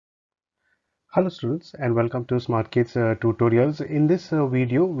Hello students and welcome to SmartKidz Tutorials. In this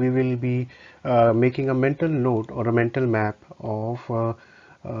video we will be making a mental note or a mental map of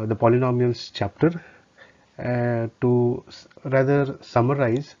the Polynomials chapter to rather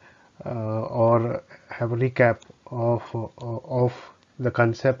summarize or have a recap of the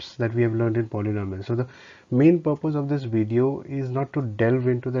concepts that we have learned in polynomials. So the main purpose of this video is not to delve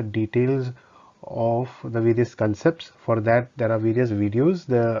into the details of the various concepts. For that there are various videos.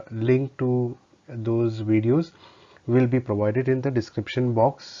 The link to those videos will be provided in the description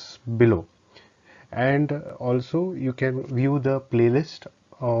box below, and also you can view the playlist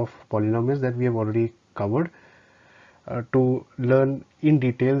of polynomials that we have already covered to learn in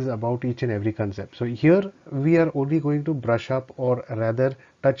details about each and every concept. So here we are only going to brush up or rather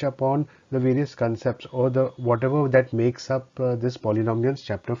touch upon the various concepts or the whatever that makes up this polynomials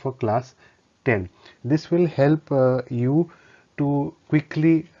chapter for class 10. This will help you to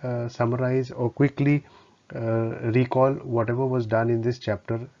quickly summarize or quickly recall whatever was done in this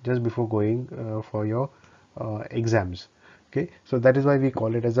chapter just before going for your exams. Okay, so that is why we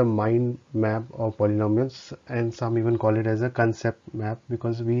call it as a mind map of polynomials, and some even call it as a concept map,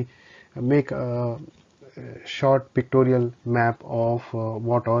 because we make a short pictorial map of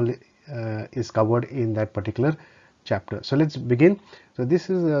what all is covered in that particular chapter. So let's begin. So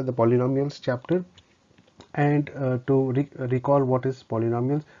this is the polynomials chapter, and to recall what is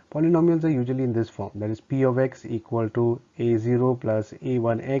polynomials. Polynomials are usually in this form, that is p of x equal to a0 plus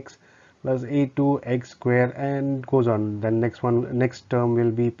a1x plus a2x square, and goes on. Then next term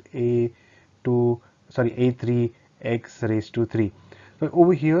will be a3x raised to 3. So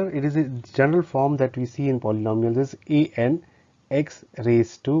over here it is a general form that we see in polynomials is an x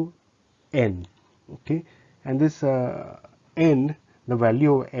raised to n. Okay, and this n, the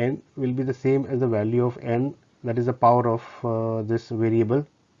value of n will be the same as the value of n, that is the power of this variable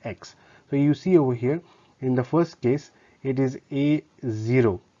x. So you see over here in the first case it is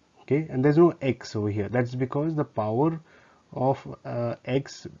a0. Okay, and there's no x over here. That's because the power of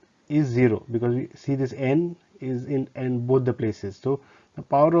x is 0, because we see this n is in both the places. So the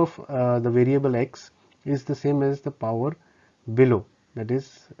power of the variable x is the same as the power below, that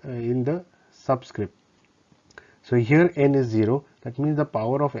is in the subscript. So here n is 0, that means the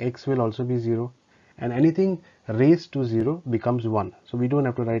power of x will also be 0, and anything raised to 0 becomes 1. So we don't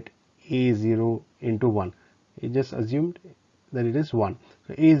have to write a0 into 1. It just assumed that it is 1.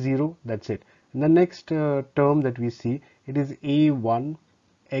 So a0, that's it. And the next term that we see, it is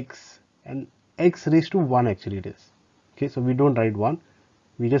a1x, and x raised to 1 actually it is. Okay, so we don't write 1,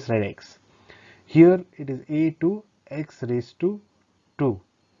 we just write x. Here it is a2 x raised to 2.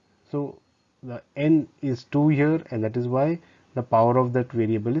 So the n is 2 here, and that is why the power of that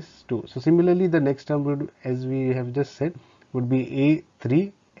variable is 2. So similarly the next term would, as we have just said, would be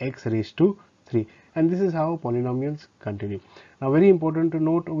a3 x raised to 3, and this is how polynomials continue. Now very important to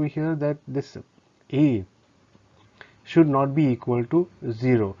note over here that this a should not be equal to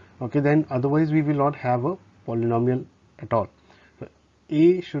 0. Okay, then otherwise we will not have a polynomial at all. So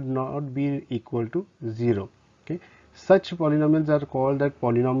a should not be equal to 0. Okay, such polynomials are called that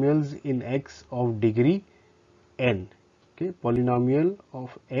polynomials in x of degree n. Okay, polynomial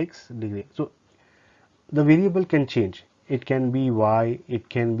of x degree. So the variable can change. It can be y, it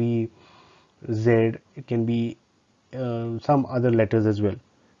can be z, it can be some other letters as well.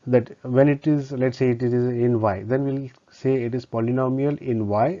 That when it is, let's say it is in y, then we'll say it is polynomial in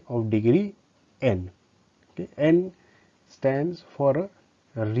y of degree n. Okay, n stands for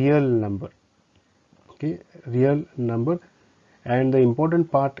a real number. Okay, real number, and the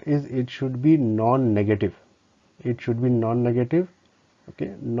important part is it should be non-negative. It should be non-negative.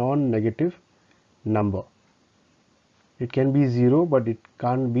 Okay, non-negative number. It can be 0, but it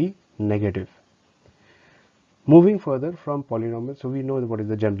can't be negative. Moving further from polynomials, so we know what is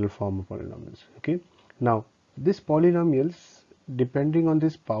the general form of polynomials. Okay, now this polynomials, depending on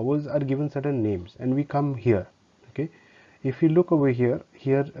these powers, are given certain names, and we come here. Okay, if you look over here,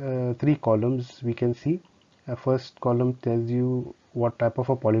 three columns we can see. First column tells you what type of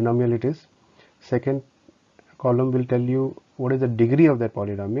a polynomial it is. Second column will tell you what is the degree of that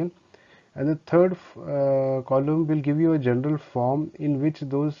polynomial, and the third column will give you a general form in which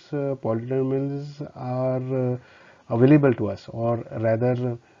those polynomials are available to us, or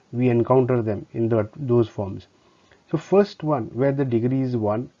rather we encounter them in those forms. So first one, where the degree is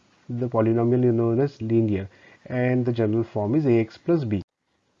 1, the polynomial is known as linear, and the general form is ax plus b.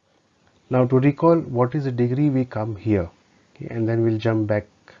 Now to recall what is the degree, we come here. Okay, and then we'll jump back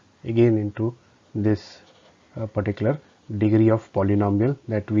again into this particular degree of polynomial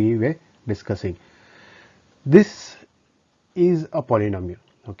that we were discussing. This is a polynomial.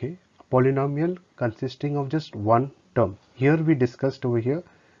 Okay, polynomial consisting of just one term. Here we discussed over here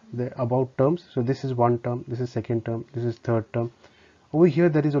about terms. So this is one term, this is second term, this is third term. Over here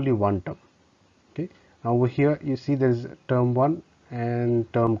there is only one term. Okay, now over here you see there is term 1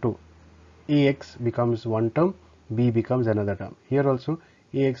 and term 2. Ax becomes one term, b becomes another term. Here also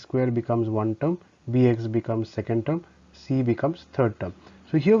ax square becomes one term, bx becomes second term, c becomes third term.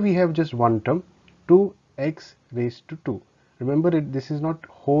 So here we have just one term, 2x raised to 2. Remember, this is not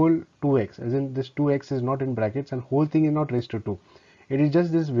whole 2x, as in this 2x is not in brackets and whole thing is not raised to 2. It is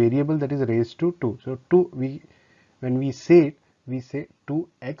just this variable that is raised to 2. So when we say it, we say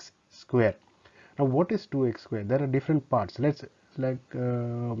 2x square. Now what is 2x square? There are different parts. Let's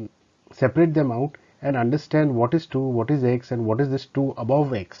separate them out and understand what is 2, what is x, and what is this 2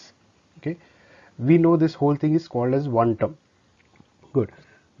 above x. Okay, we know this whole thing is called as one term. Good.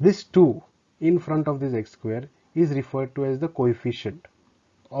 This 2 in front of this x square is referred to as the coefficient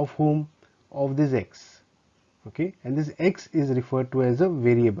of whom? Of this x. Okay, and this x is referred to as a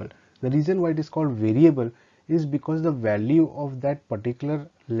variable. The reason why it is called variable is because the value of that particular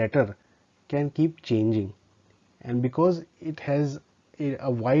letter can keep changing, and because it has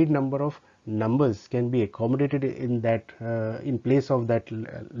a wide number of numbers can be accommodated in that in place of that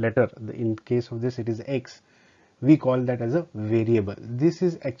letter. In case of this it is x, we call that as a variable. This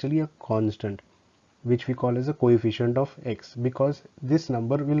is actually a constant which we call as a coefficient of x, because this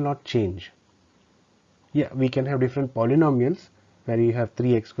number will not change. Yeah, we can have different polynomials where you have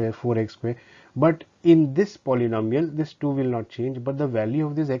 3x square, 4x square, but in this polynomial this 2 will not change, but the value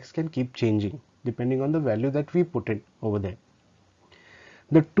of this x can keep changing depending on the value that we put in over there.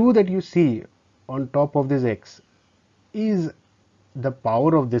 The 2 that you see on top of this x is the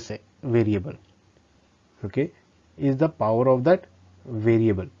power of this variable. Okay, is the power of that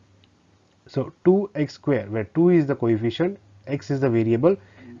variable. So 2x square, where 2 is the coefficient, x is the variable,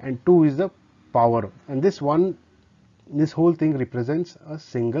 and 2 is the power, and this whole thing represents a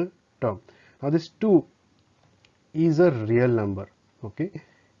single term. Now this 2 is a real number. Okay,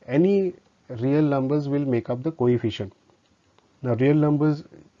 any real numbers will make up the coefficient. Now real numbers,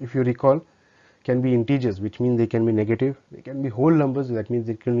 if you recall, can be integers, which means they can be negative. They can be whole numbers, that means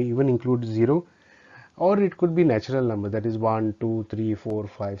they can even include 0, or it could be natural number, that is 1, 2, 3, 4,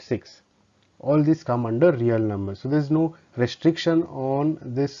 5, 6. All these come under real numbers. So there is no restriction on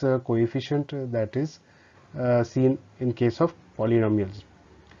this coefficient that is seen in case of polynomials.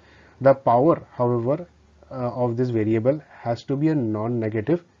 The power, however, of this variable has to be a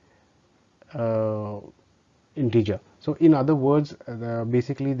non-negative integer. So in other words,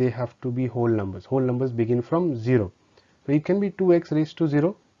 basically they have to be whole numbers. Whole numbers begin from 0. So it can be 2x raised to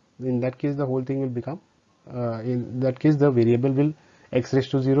 0. In that case the whole thing will become, in that case the variable will, x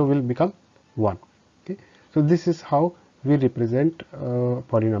raised to 0 will become 1. Okay, so this is how we represent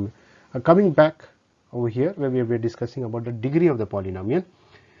polynomial. Coming back over here where we were discussing about the degree of the polynomial.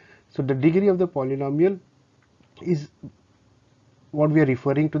 So the degree of the polynomial is what we are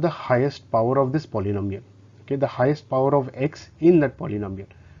referring to the highest power of this polynomial. Okay, the highest power of x in that polynomial,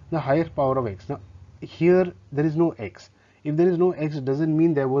 the highest power of x. Now here there is no x. If there is no x, doesn't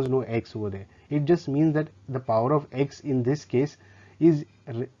mean there was no x over there. It just means that the power of x in this case is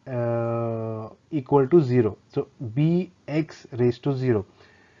equal to 0. So bx raised to 0,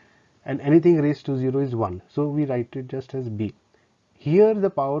 and anything raised to 0 is 1. So we write it just as b. Here the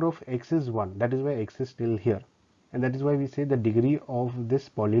power of x is 1. That is why x is still here, and that is why we say the degree of this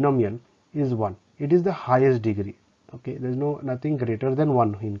polynomial is 1. It is the highest degree. Okay, there is nothing greater than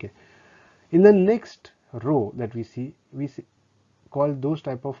 1 in case. In the next row that we see call those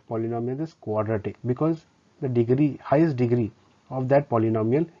type of polynomials as quadratic, because the highest degree of that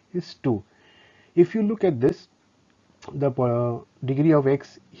polynomial is 2. If you look at this, the degree of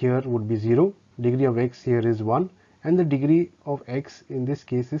x here would be 0, degree of x here is 1, and the degree of x in this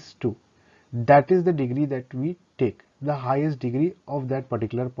case is 2. That is the degree that we take. The highest degree of that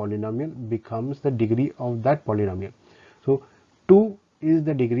particular polynomial becomes the degree of that polynomial. So 2 is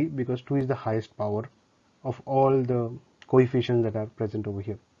the degree because 2 is the highest power of all the coefficients that are present over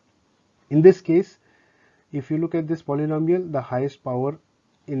here. In this case, if you look at this polynomial, the highest power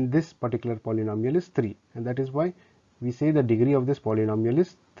in this particular polynomial is 3, and that is why we say the degree of this polynomial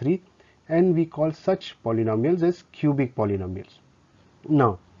is 3, and we call such polynomials as cubic polynomials.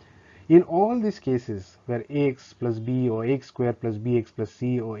 Now in all these cases where ax plus b, or ax square plus bx plus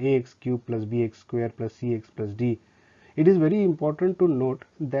c, or ax cube plus bx square plus cx plus d, it is very important to note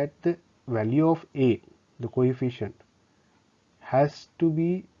that the value of a, the coefficient, has to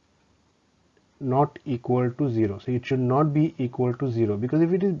be not equal to 0. So it should not be equal to 0, because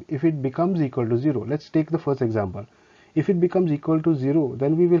if it becomes equal to 0, let's take the first example. If it becomes equal to 0,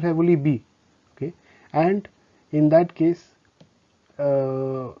 then we will have only b. Okay, and in that case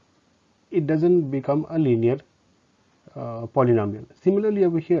it doesn't become a linear polynomial. Similarly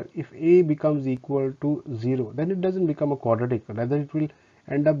over here, if a becomes equal to 0, then it doesn't become a quadratic, rather it will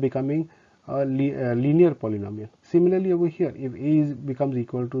end up becoming a linear polynomial. Similarly over here, if a becomes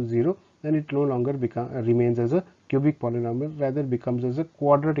equal to 0, then it no longer remains as a cubic polynomial, rather becomes as a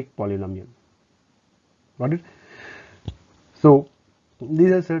quadratic polynomial. Got it? So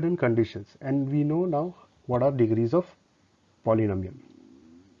these are certain conditions, and we know now what are degrees of polynomial.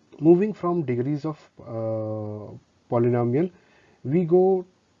 Moving from degrees of polynomial, we go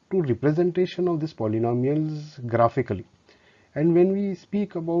to representation of these polynomials graphically. And when we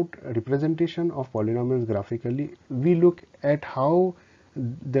speak about representation of polynomials graphically, we look at how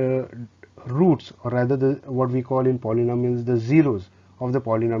the roots, or rather what we call in polynomials the zeros of the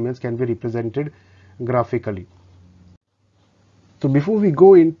polynomials, can be represented graphically. So before we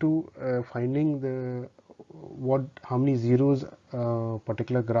go into finding the how many zeros a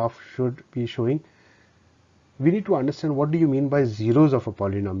particular graph should be showing, we need to understand what do you mean by zeros of a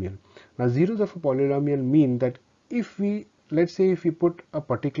polynomial. Now zeros of a polynomial mean that if we, let's say if we put a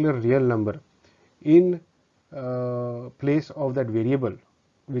particular real number in place of that variable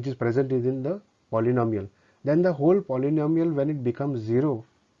which is present within the polynomial, then the whole polynomial, when it becomes 0,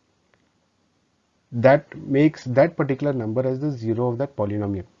 that makes that particular number as the 0 of that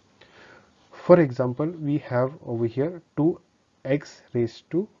polynomial. For example, we have over here 2x raised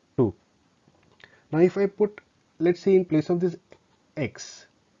to 2. Now if I put, let's say in place of this x,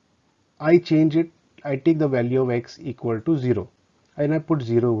 I change it, I take the value of x equal to 0 and I put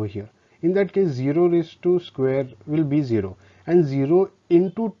 0 over here. In that case 0 raised to square will be 0, and 0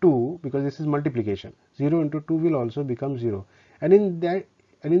 into 2, because this is multiplication, 0 into 2 will also become 0, and in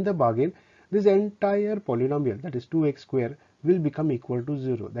the bargain this entire polynomial, that is 2x square, will become equal to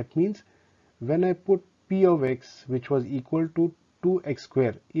 0. That means when I put p of x, which was equal to 2x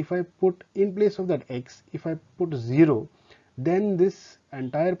square, if I put in place of that x, if I put 0, then this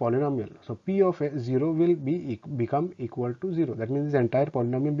entire polynomial, so p of 0 will become equal to 0. That means this entire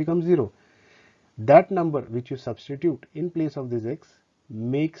polynomial becomes 0. That number which you substitute in place of this x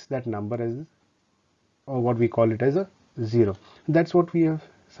makes that number as, or what we call it as, a 0. That's what we have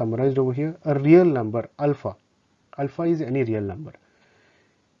summarized over here. A real number alpha is any real number,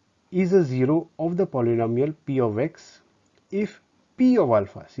 is a 0 of the polynomial p of x if p of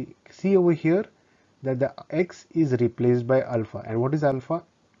alpha, see over here that the x is replaced by alpha, and what is alpha?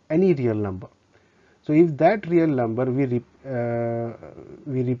 Any real number. So if that real number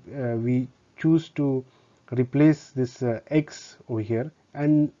we choose to replace this x over here,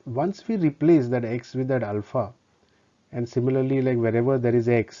 and once we replace that x with that alpha, and similarly like wherever there is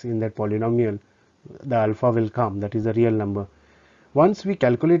x in that polynomial, the alpha will come, that is a real number. Once we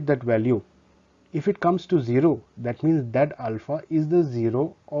calculate that value, if it comes to 0, that means that alpha is the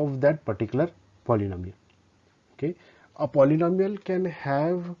 0 of that particular polynomial. Okay, a polynomial can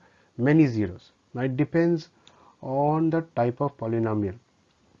have many zeros. Now it depends on the type of polynomial.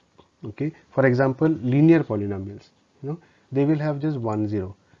 Okay, for example, linear polynomials, they will have just 1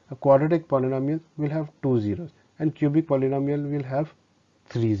 0. A quadratic polynomial will have 2 zeros, and cubic polynomial will have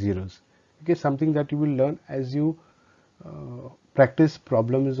 3 zeros. Okay, something that you will learn as you practice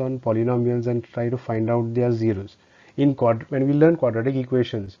problems on polynomials and try to find out their zeros. When we learn quadratic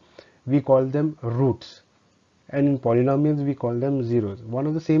equations, we call them roots, and in polynomials we call them zeros. One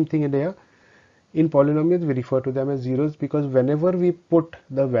of the same thing in there. In polynomials we refer to them as zeros because whenever we put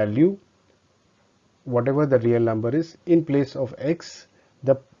the value, whatever the real number is, in place of x,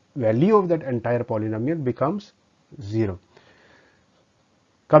 the value of that entire polynomial becomes 0.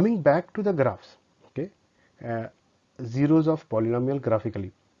 Coming back to the graphs, okay, zeros of polynomial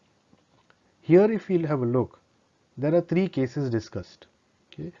graphically. Here if you'll have a look, there are 3 cases discussed.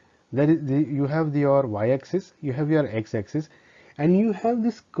 Okay, you have your y-axis, you have your x-axis, and you have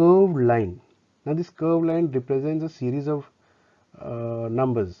this curved line. Now this curved line represents a series of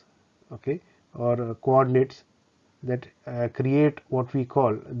numbers, okay, or coordinates that create what we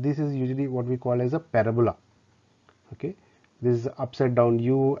call, this is usually what we call as a parabola. Okay, this is upside down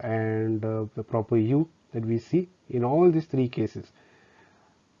u and the proper u that we see in all these 3 cases.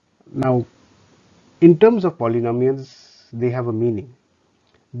 Now in terms of polynomials, they have a meaning.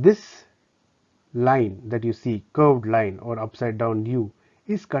 This line that you see, curved line or upside down u,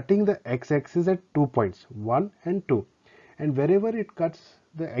 is cutting the x-axis at 2 points, 1 and 2, and wherever it cuts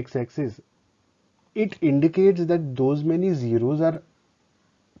the x-axis, it indicates that those many zeros are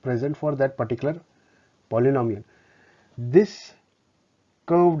present for that particular polynomial. This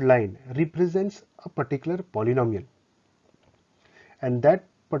curved line represents a particular polynomial. and that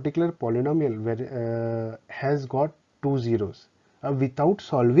particular polynomial has got two zeros. Without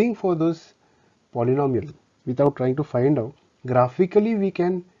solving for those polynomial, without trying to find out, graphically we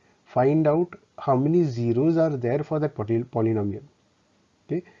can find out how many zeros are there for that polynomial.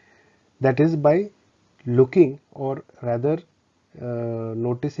 Okay, that is by looking, or rather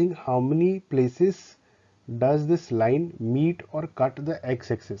noticing how many places does this line meet or cut the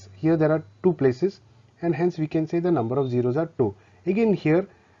x-axis. Here there are two places, and hence we can say the number of zeros are 2. Again here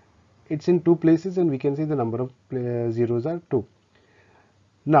it's in two places, and we can say the number of zeros are 2.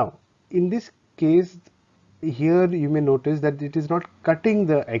 Now in this case, here you may notice that it is not cutting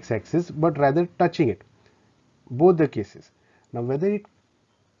the x-axis but rather touching it, both the cases. Now whether it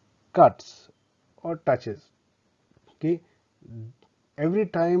cuts or touches, okay, every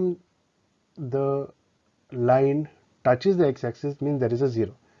time the line touches the x-axis means there is a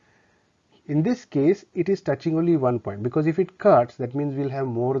 0. In this case it is touching only one point, because if it cuts, that means we'll have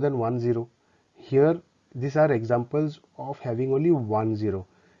more than one 0. Here these are examples of having only one 0,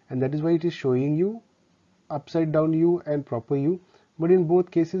 and that is why it is showing you upside down u and proper u, but in both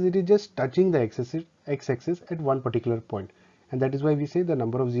cases it is just touching the x-axis at one particular point, and that is why we say the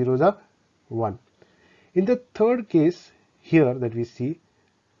number of zeros are 1. In the third case here that we see,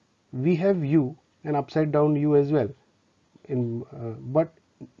 we have u and upside down u as well, but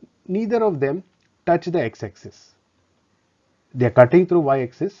neither of them touch the x-axis. They are cutting through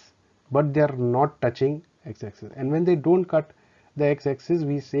y-axis, but they are not touching x-axis, and when they don't cut the x-axis,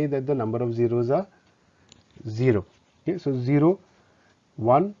 we say that the number of zeros are 0. Okay, so 0,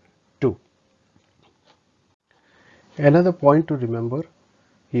 1, 2. Another point to remember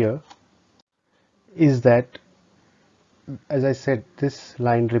here is that, as I said, this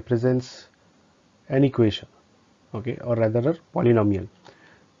line represents an equation, okay, or rather a polynomial.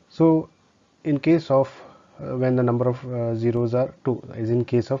 So in case of when the number of zeros are 2, as in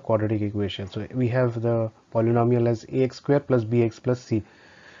case of quadratic equation, so we have the polynomial as ax square plus bx plus c.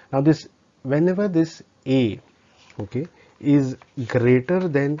 Now this, whenever this a, okay, is greater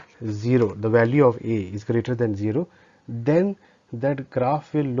than 0, the value of a is greater than 0, then that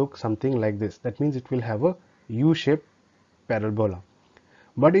graph will look something like this. That means it will have a u-shaped parabola.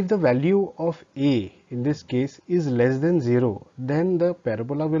 But if the value of a in this case is less than 0, then the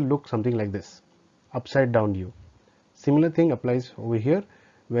parabola will look something like this, upside down u. Similar thing applies over here,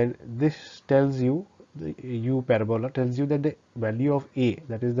 when this tells you, the u parabola tells you that the value of a,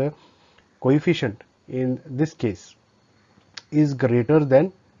 that is the coefficient in this case, is greater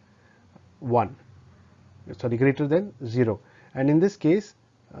than 1, sorry, greater than 0, and in this case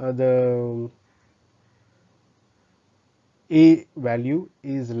the a value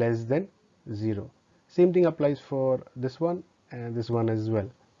is less than 0. Same thing applies for this one and this one as well.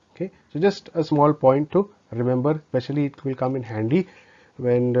 Okay, so just a small point to remember, especially it will come in handy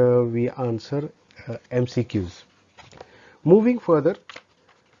when we answer MCQs. Moving further,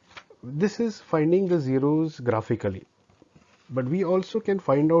 this is finding the zeros graphically, but we also can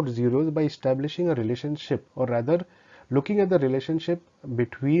find out zeros by establishing a relationship, or rather looking at the relationship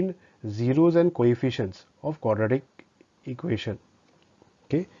between zeros and coefficients of quadratic equation.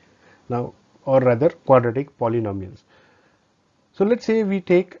 Okay, now, or rather quadratic polynomials. So let's say we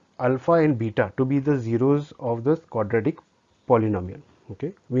take alpha and beta to be the zeros of the quadratic polynomial.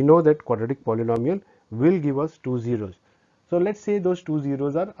 Okay, we know that quadratic polynomial will give us two zeros. So let's say those two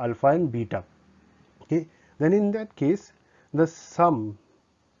zeros are alpha and beta. Okay, then in that case the sum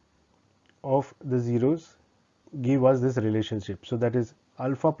of the zeros give us this relationship. So that is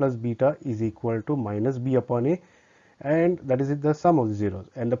alpha plus beta is equal to minus b upon a, and that is the sum of the zeros,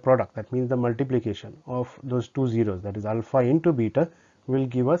 and the product, that means the multiplication of those two zeros, that is alpha into beta, will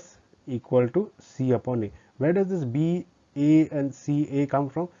give us equal to c upon a. Where does this b, a and c, a come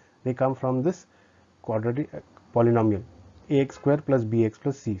from? They come from this quadratic polynomial ax square plus bx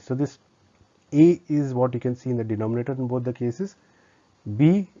plus c. So this a is what you can see in the denominator in both the cases,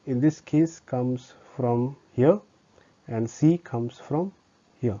 b in this case comes from here, and c comes from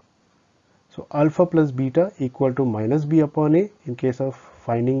here. So alpha plus beta equal to minus b upon a in case of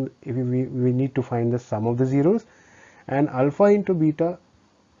finding, if we need to find the sum of the zeros, and alpha into beta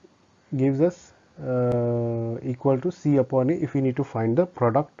gives us equal to c upon a if we need to find the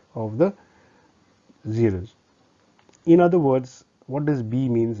product of the zeros. In other words, what does b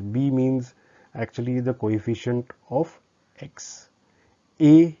means? B means actually the coefficient of x.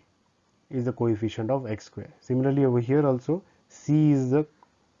 A is the coefficient of x square. Similarly over here also, c is the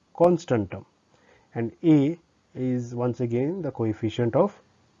constant term, and a is once again the coefficient of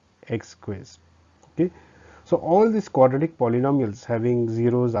x squares. Okay, so all these quadratic polynomials having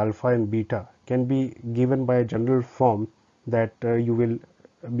zeros alpha and beta can be given by a general form that you will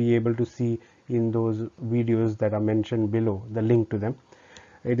be able to see in those videos that are mentioned below, the link to them.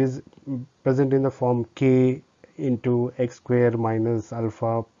 It is present in the form k into x square minus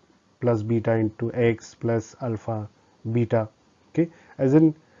alpha plus beta into x plus alpha beta, okay, as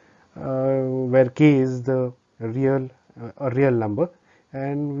in where k is the real a real number,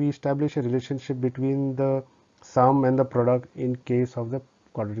 and we establish a relationship between the sum and the product in case of the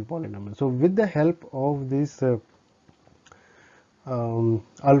quadratic polynomial. So with the help of this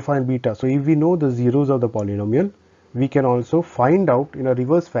alpha and beta, so if we know the zeros of the polynomial, we can also find out in a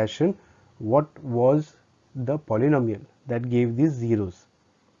reverse fashion what was the polynomial that gave these zeros.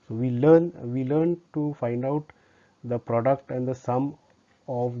 So we learn to find out the product and the sum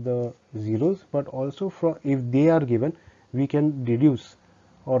of the zeros, but also from if they are given, we can deduce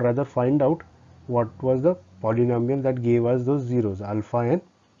or rather find out what was the polynomial that gave us those zeros, alpha and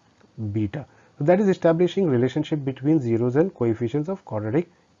beta. So that is establishing relationship between zeros and coefficients of quadratic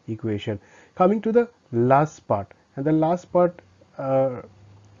equation. Coming to the last part, and the last part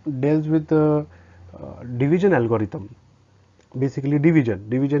deals with the division algorithm, basically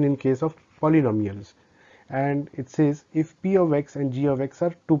division in case of polynomials. And it says if p of x and g of x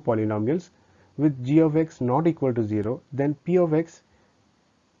are two polynomials with g of x not equal to 0, then p of x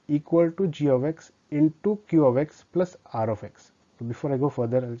equal to g of x into q of x plus r of x. So before I go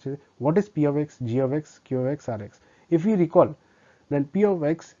further, I'll say what is p of x, g of x, q of x, r x. If we recall, then p of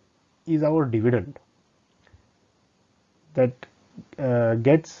x is our dividend that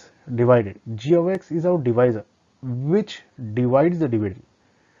gets divided. G of x is our divisor which divides the dividend.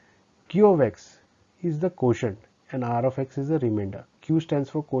 Q of x is the quotient and r of x is the remainder. Q stands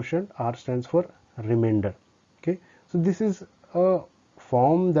for quotient, r stands for remainder. Okay, so this is a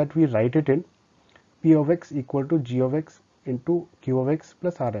form that we write it in: p of x equal to g of x into q of x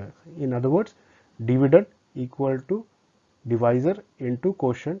plus r of x. In other words, dividend equal to divisor into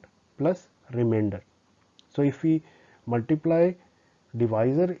quotient plus remainder. So if we multiply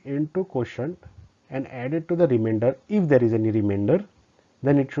divisor into quotient and add it to the remainder, if there is any remainder,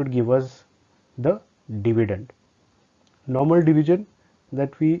 then it should give us the dividend. Normal division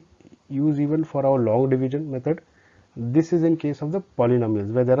that we use even for our long division method, this is in case of the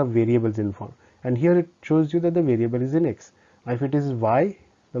polynomials where there are variables involved, and here it shows you that the variable is in x. Now if it is y,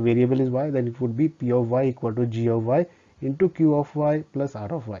 the variable is y, then it would be p of y equal to g of y into q of y plus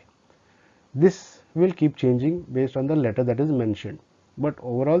r of y. This will keep changing based on the letter that is mentioned, but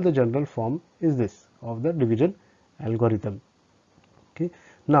overall the general form is this of the division algorithm. Okay,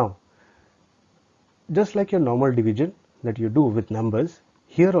 now just like your normal division that you do with numbers,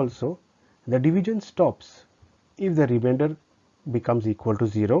 here also the division stops if the remainder becomes equal to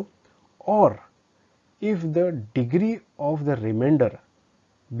 0 or if the degree of the remainder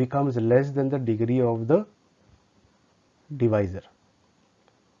becomes less than the degree of the divisor.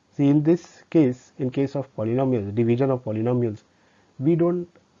 See, in this case, in case of polynomials, division of polynomials, we don't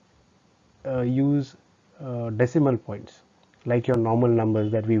use decimal points like your normal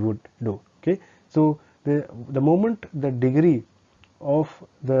numbers that we would do. Okay, so the moment the degree of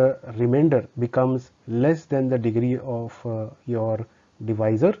the remainder becomes less than the degree of your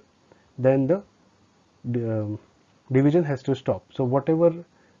divisor, then the division has to stop. So whatever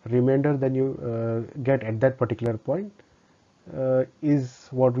remainder then you get at that particular point is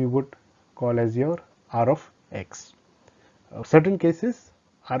what we would call as your r of x. Certain cases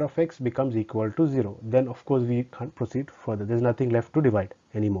r of x becomes equal to 0, then of course we can't proceed further, there is nothing left to divide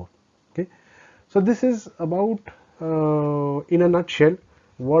anymore. Okay, so this is about in a nutshell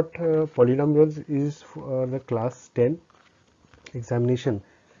what polynomials is for the class 10 examination,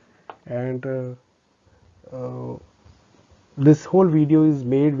 and this whole video is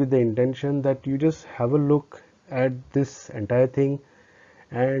made with the intention that you just have a look at this entire thing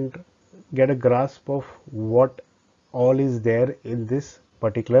and get a grasp of what all is there in this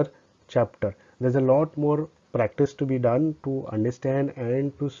particular chapter. There's a lot more practice to be done to understand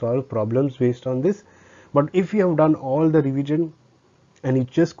and to solve problems based on this, but if you have done all the revision and you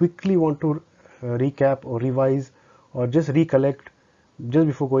just quickly want to recap or revise or just recollect just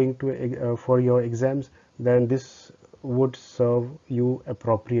before going to for your exams, then this would serve you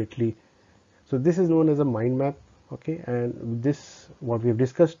appropriately. So this is known as a mind map. Okay, and this what we have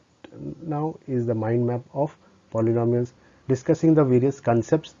discussed now is the mind map of polynomials, discussing the various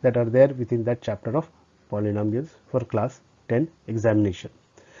concepts that are there within that chapter of polynomials for class 10 examination.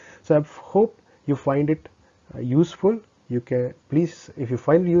 So I hope you find it useful. You can please, if you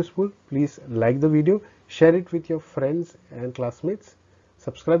find it useful, please like the video, share it with your friends and classmates,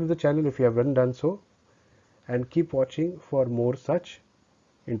 subscribe to the channel if you haven't done so, and keep watching for more such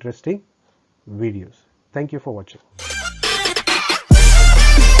interesting videos. Thank you for watching.